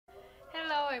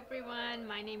everyone,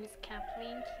 my name is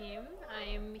Kathleen Kim. I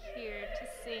am here to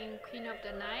sing Queen of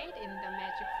the Night in the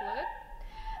Magic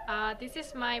Flute. This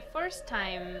is my first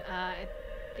time at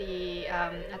the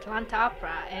Atlanta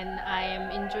Opera, and I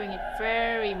am enjoying it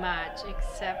very much,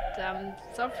 except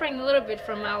suffering a little bit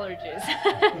from allergies,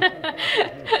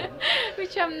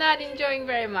 which I'm not enjoying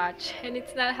very much, and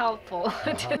it's not helpful.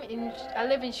 I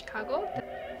live in Chicago,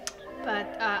 but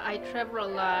I travel a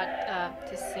lot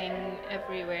to sing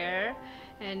everywhere,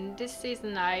 and this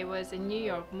season I was in New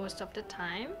York most of the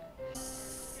time.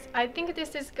 I think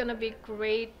this is gonna be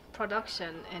great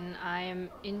production, and I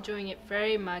am enjoying it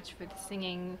very much with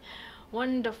singing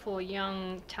wonderful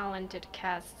young talented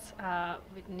casts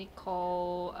with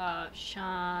Nicole,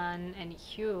 Sean, and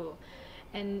Hugh.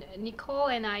 And Nicole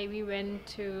and we went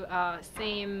to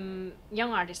same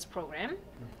young artist program.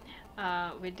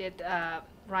 We did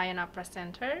Ryan Opera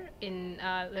Center in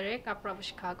Lyric Opera of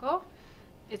Chicago.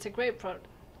 It's a great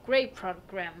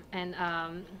program, and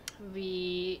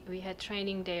we had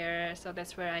training there, so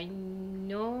that's where I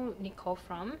know Nicole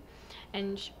from.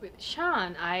 And with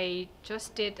Sean, I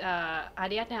just did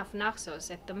Ariadne of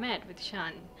Naxos at the Met with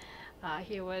Sean.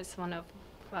 He was one of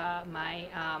my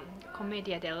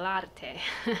Commedia dell'arte.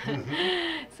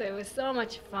 So it was so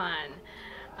much fun.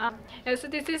 So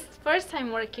this is first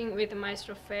time working with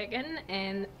Maestro Fagan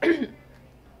and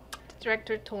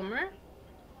director Tomer,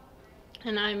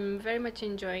 and I'm very much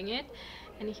enjoying it.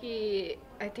 And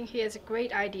I think he has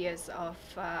great ideas of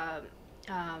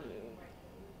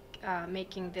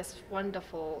making this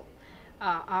wonderful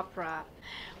opera.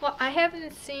 Well, I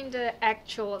haven't seen the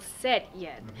actual set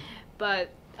yet,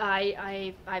 but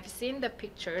I've seen the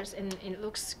pictures, and it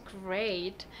looks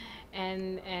great.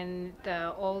 And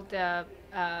all the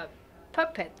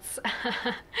puppets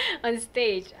on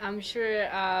stage, I'm sure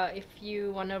if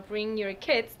you want to bring your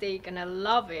kids, they're gonna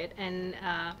love it. And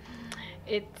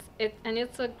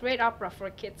it's a great opera for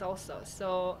kids also.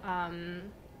 So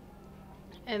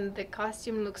and the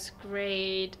costume looks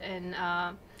great, and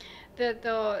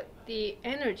the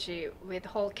energy with the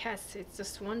whole cast, it's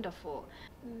just wonderful.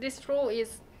 This role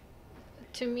is,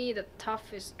 to me, the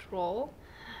toughest role.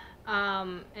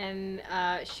 And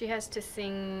she has to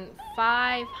sing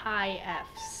 5 high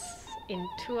Fs in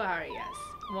 2 arias,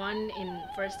 1 in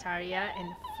first aria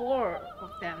and 4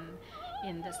 of them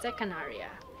in the second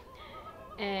aria.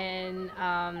 And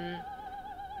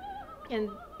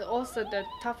also the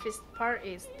toughest part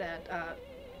is that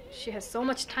she has so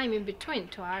much time in between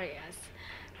 2 arias,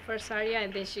 first aria,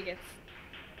 and then she gets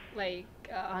like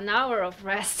an hour of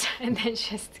rest, and then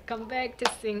she has to come back to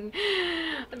sing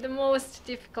the most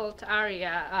difficult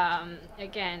aria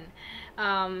again.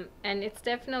 And it's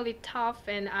definitely tough,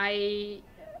 and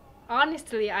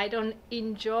honestly I don't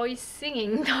enjoy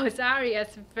singing those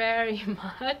arias very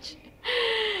much.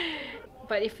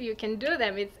 But if you can do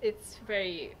them, it's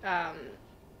very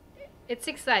it's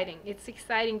exciting. It's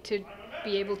exciting to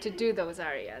be able to do those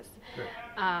arias.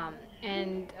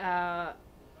 And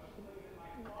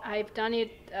I've done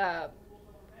it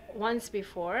once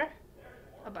before,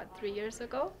 about 3 years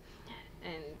ago,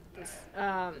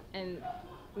 and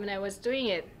when I was doing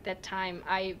it that time,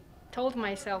 I told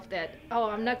myself that, oh,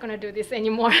 I'm not gonna do this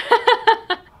anymore.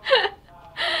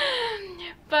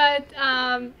 But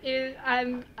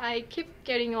I keep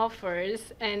getting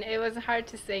offers, and it was hard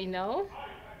to say no.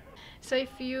 So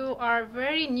if you are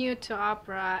very new to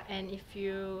opera, and if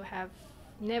you have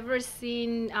never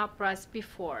seen operas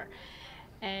before,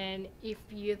 and if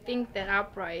you think that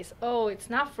opera is, oh, it's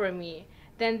not for me,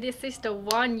 then this is the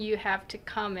one you have to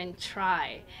come and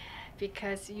try,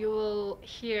 because you will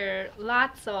hear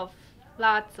lots of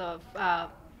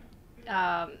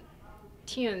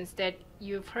tunes that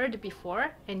you've heard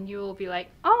before, and you will be like,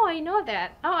 oh, I know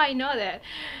that, oh, I know that.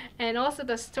 And also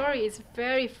the story is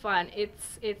very fun.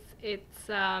 It's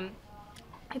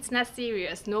not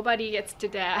serious. Nobody gets to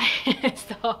die.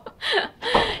 So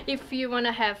if you want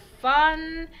to have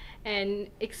fun and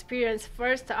experience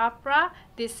first opera,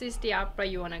 this is the opera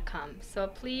you want to come. So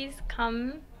please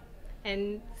come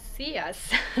and see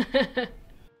us.